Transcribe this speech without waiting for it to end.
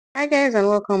Hi guys and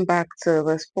welcome back to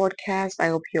this podcast. I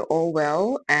hope you're all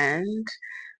well, and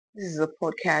this is a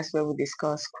podcast where we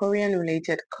discuss Korean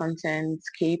related content,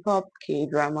 K-pop,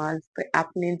 K-dramas, the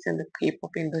happenings in the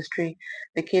K-pop industry,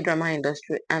 the K-drama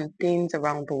industry, and things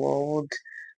around the world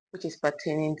which is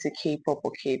pertaining to K-pop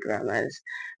or K-dramas.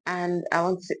 And I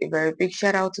want to say a very big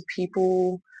shout out to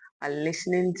people are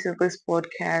listening to this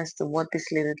podcast and what this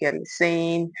little girl is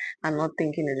saying and not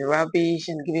thinking it's rubbish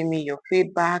and giving me your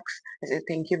feedbacks. I say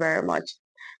thank you very much.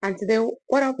 And today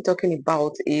what I'll be talking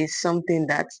about is something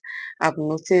that I've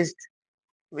noticed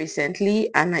recently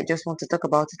and I just want to talk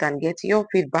about it and get your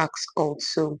feedbacks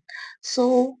also.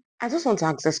 So I just want to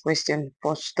ask this question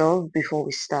first off before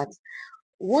we start.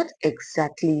 What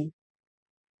exactly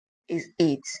is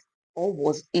it or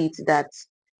was it that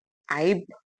I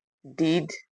did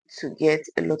to get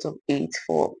a lot of hate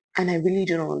for? And I really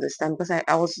don't understand because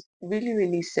I was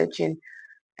really searching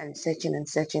and searching and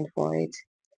searching for it.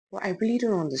 But I really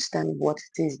don't understand what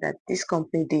it is that this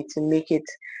company did to make it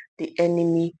the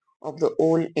enemy of the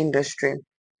whole industry.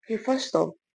 Okay, first off,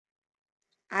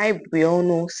 we all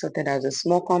know started as a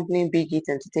small company, Big Hit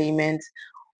Entertainment,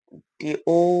 the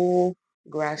whole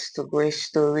grass to grace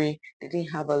story. They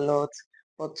didn't have a lot,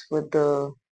 but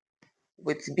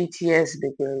with BTS,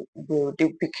 they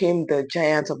became the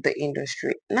giant of the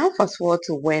industry. Now, fast forward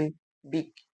to when Big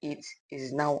It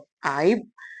is now Hybe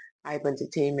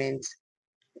Entertainment.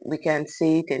 We can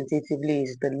say tentatively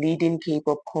is the leading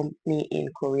K-pop company in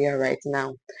Korea right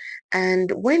now.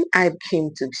 And when Hybe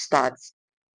came to start,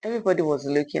 everybody was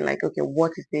looking like, okay,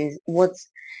 what is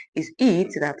it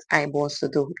that Hybe wants to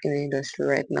do in the industry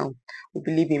right now? We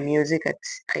believe in music.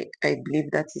 I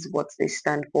believe that is what they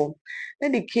stand for.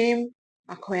 Then they came,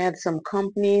 acquired some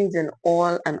companies and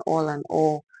all and all and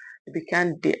all. It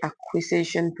began the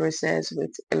acquisition process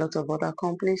with a lot of other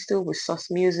companies too, with Source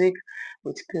Music,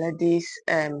 with Pledis,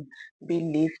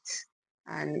 Lift,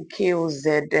 and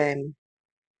KOZ,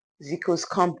 Zico's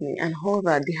company and all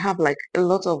that. They have like a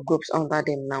lot of groups under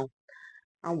them now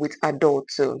and with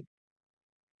adults too.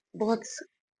 But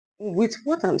with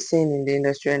what I'm saying in the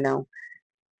industry now,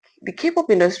 the K-pop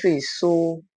industry is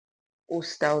so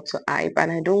hostile to hype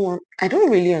and I don't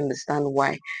really understand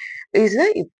why. Is there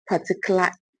a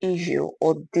particular issue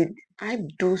or did I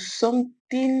do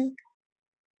something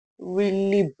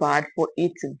really bad for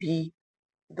it to be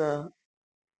the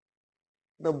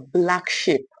the black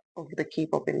sheep of the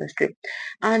K-pop industry?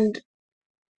 And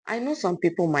I know some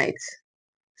people might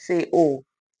say, oh,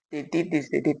 they did this,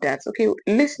 they did that. Okay,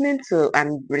 listening to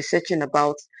and researching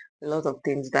about a lot of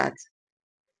things that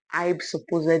I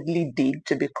supposedly did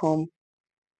to become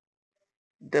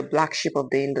the black sheep of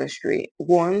the industry.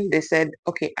 One, they said,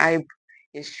 okay, I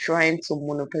is trying to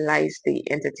monopolize the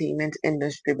entertainment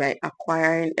industry by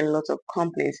acquiring a lot of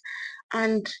companies.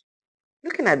 And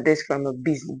looking at this from a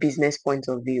business point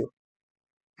of view,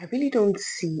 I really don't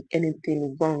see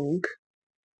anything wrong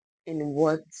in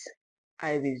what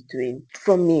I was doing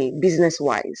from me, business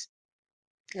wise.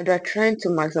 They're trying to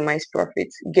maximize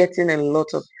profits, getting a lot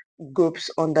of groups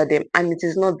under them, and it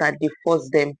is not that they force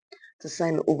them to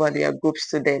sign over their groups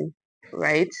to them,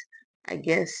 right? I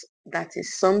guess that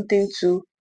is something too.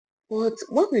 But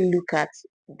when we look at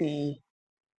the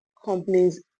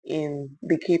companies in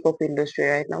the K-pop industry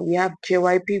right now, we have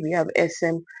JYP, we have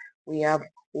SM, we have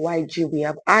YG, we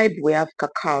have IB, we have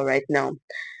Kakao right now.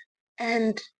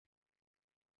 And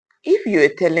if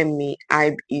you're telling me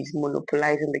IB is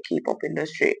monopolizing the K-pop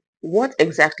industry, what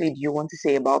exactly do you want to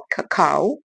say about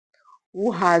Kakao,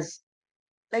 who has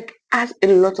a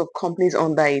lot of companies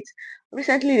under it?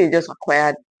 Recently, they just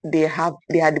acquired. They had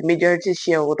the majority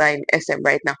shareholder in SM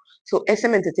right now. So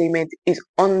SM Entertainment is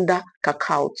under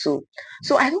Kakao too.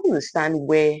 So I don't understand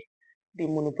where the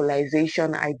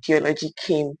monopolization ideology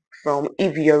came from.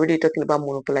 If you're really talking about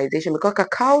monopolization, because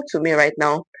Kakao to me right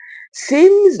now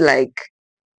seems like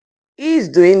he's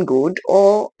doing good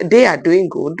or they are doing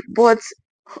good, but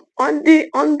on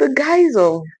the guise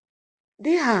of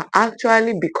they are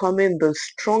actually becoming the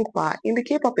strong power in the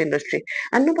K-pop industry,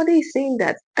 and nobody is saying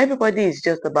that. Everybody is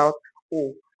just about,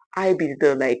 oh, I be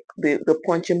the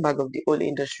punching bag of the whole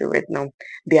industry right now.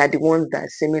 They are the ones that are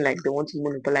seeming like they want to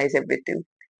monopolize everything,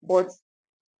 but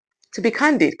to be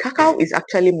candid, Kakao is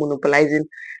actually monopolizing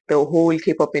the whole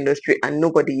K-pop industry and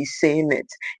nobody is saying it.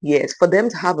 Yes, for them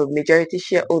to have a majority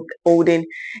holding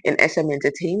in SM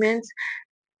Entertainment,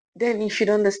 then you should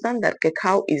understand that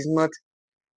Kakao is not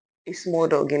a small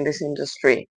dog in this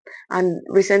industry. And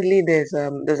recently there's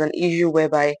an issue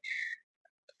whereby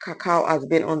Kakao has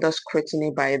been under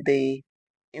scrutiny by the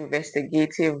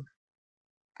investigative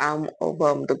arm of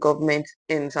the government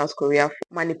in South Korea for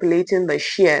manipulating the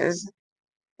shares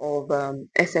of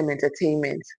SM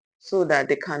Entertainment so that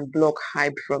they can block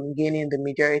Hype from gaining the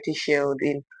majority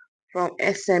shareholding from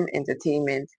SM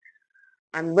Entertainment.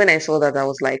 And when I saw that, I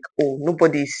was like, oh,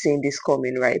 nobody is seeing this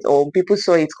coming, right? Or people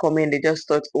saw it coming, they just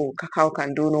thought, oh, Kakao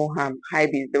can do no harm.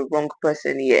 Hybe is the wrong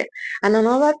person here. And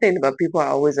another thing that people are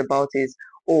always about is,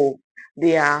 oh,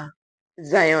 they are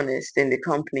Zionists in the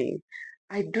company.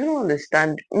 I do not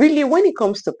understand. Really, when it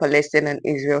comes to Palestine and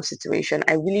Israel situation,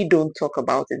 I really don't talk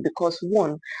about it because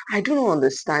one, I do not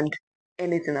understand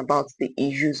anything about the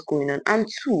issues going on. And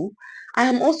two, I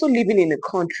am also living in a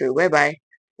country whereby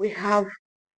we have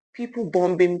people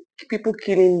bombing, people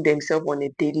killing themselves on a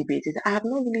daily basis. I have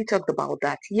not really talked about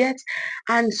that yet.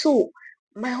 And so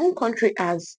my home country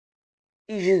has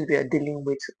issues we are dealing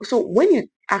with. So when you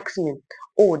ask me,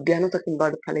 oh, they are not talking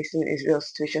about the Palestinian-Israel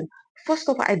situation, first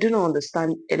of all, I do not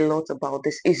understand a lot about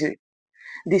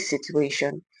this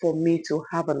situation for me to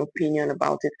have an opinion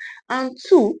about it. And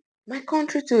two, my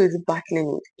country too is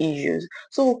battling with issues.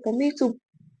 So for me to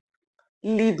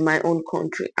leave my own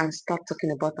country and start talking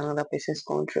about another person's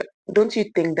country. Don't you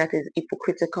think that is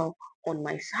hypocritical on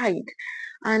my side?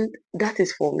 And that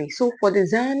is for me. So for the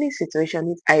Zionist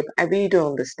situation, I really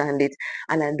don't understand it,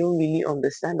 and I don't really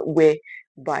understand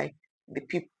whereby the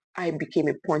people I became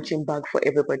a punching bag for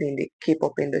everybody in the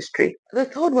K-pop industry. The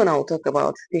third one I'll talk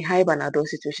about, the Hybe and Ado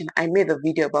situation. I made a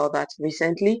video about that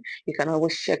recently. You can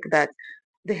always check that.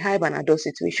 The Hybe and Ado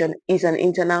situation is an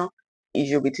internal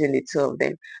issue between the two of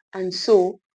them. And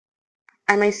so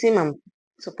I might seem I'm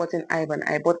supporting Hybe and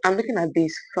I, but I'm looking at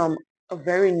this from a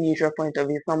very neutral point of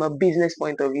view, from a business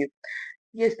point of view.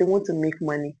 Yes, they want to make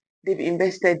money. They've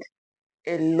invested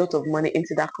a lot of money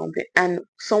into that company, and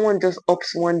someone just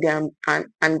ups one day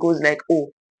and goes like,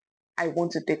 oh, I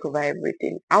want to take over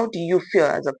everything. How do you feel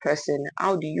as a person?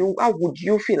 How would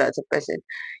you feel as a person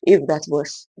if that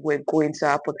was were going to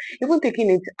happen? Even taking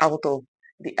it out of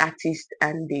the artist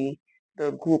and the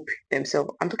group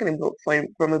themselves. I'm talking about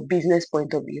from a business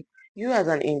point of view. You as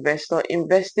an investor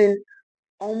investing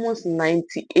almost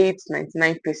 98,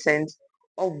 99%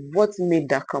 of what made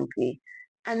that company.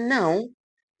 And now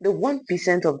the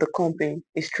 1% of the company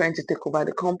is trying to take over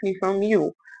the company from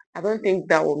you. I don't think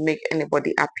that will make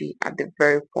anybody happy at the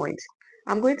very point.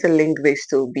 I'm going to link this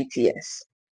to BTS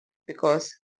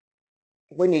because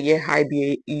when you hear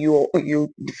Hybe, you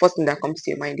the first thing that comes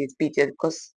to your mind is BTS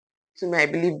because to me I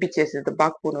believe BTS is the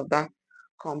backbone of that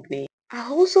company. I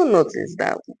also noticed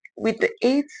that with the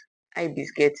eight Hybe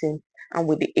is getting and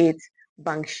with the eight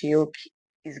Bang Shiok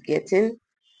is getting,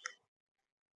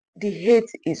 the hate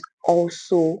is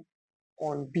also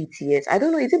on BTS. I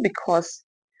don't know, is it because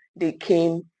they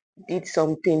came, did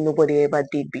something nobody ever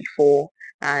did before,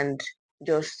 and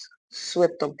just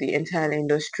swept up the entire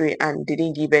industry and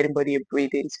didn't give anybody a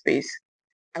breathing space?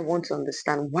 I want to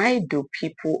understand why do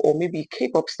people or maybe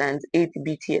K-pop stans hate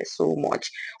BTS so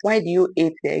much? Why do you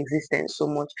hate their existence so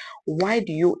much? Why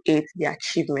do you hate their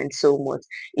achievement so much?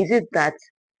 Is it that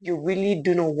you really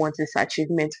do not want this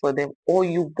achievement for them or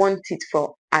you want it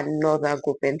for another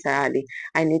group entirely?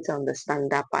 I need to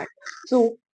understand that part.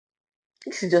 So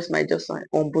this is just my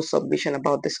humble submission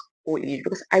about this whole issue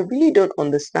because I really don't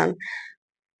understand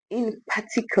in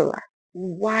particular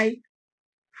why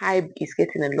Hybe is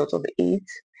getting a lot of hate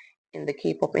in the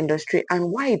K-pop industry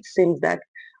and why it seems that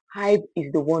Hybe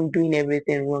is the one doing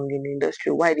everything wrong in the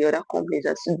industry, why the other companies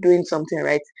are doing something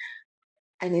right.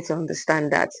 I need to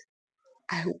understand that.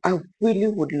 I really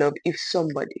would love if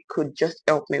somebody could just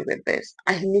help me with this.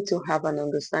 I need to have an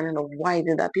understanding of why is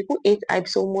it that people hate Hybe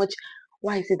so much?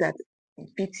 Why is it that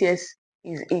BTS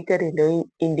is hated in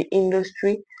the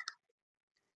industry?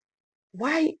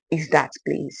 Why is that,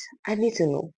 please? I need to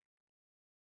know.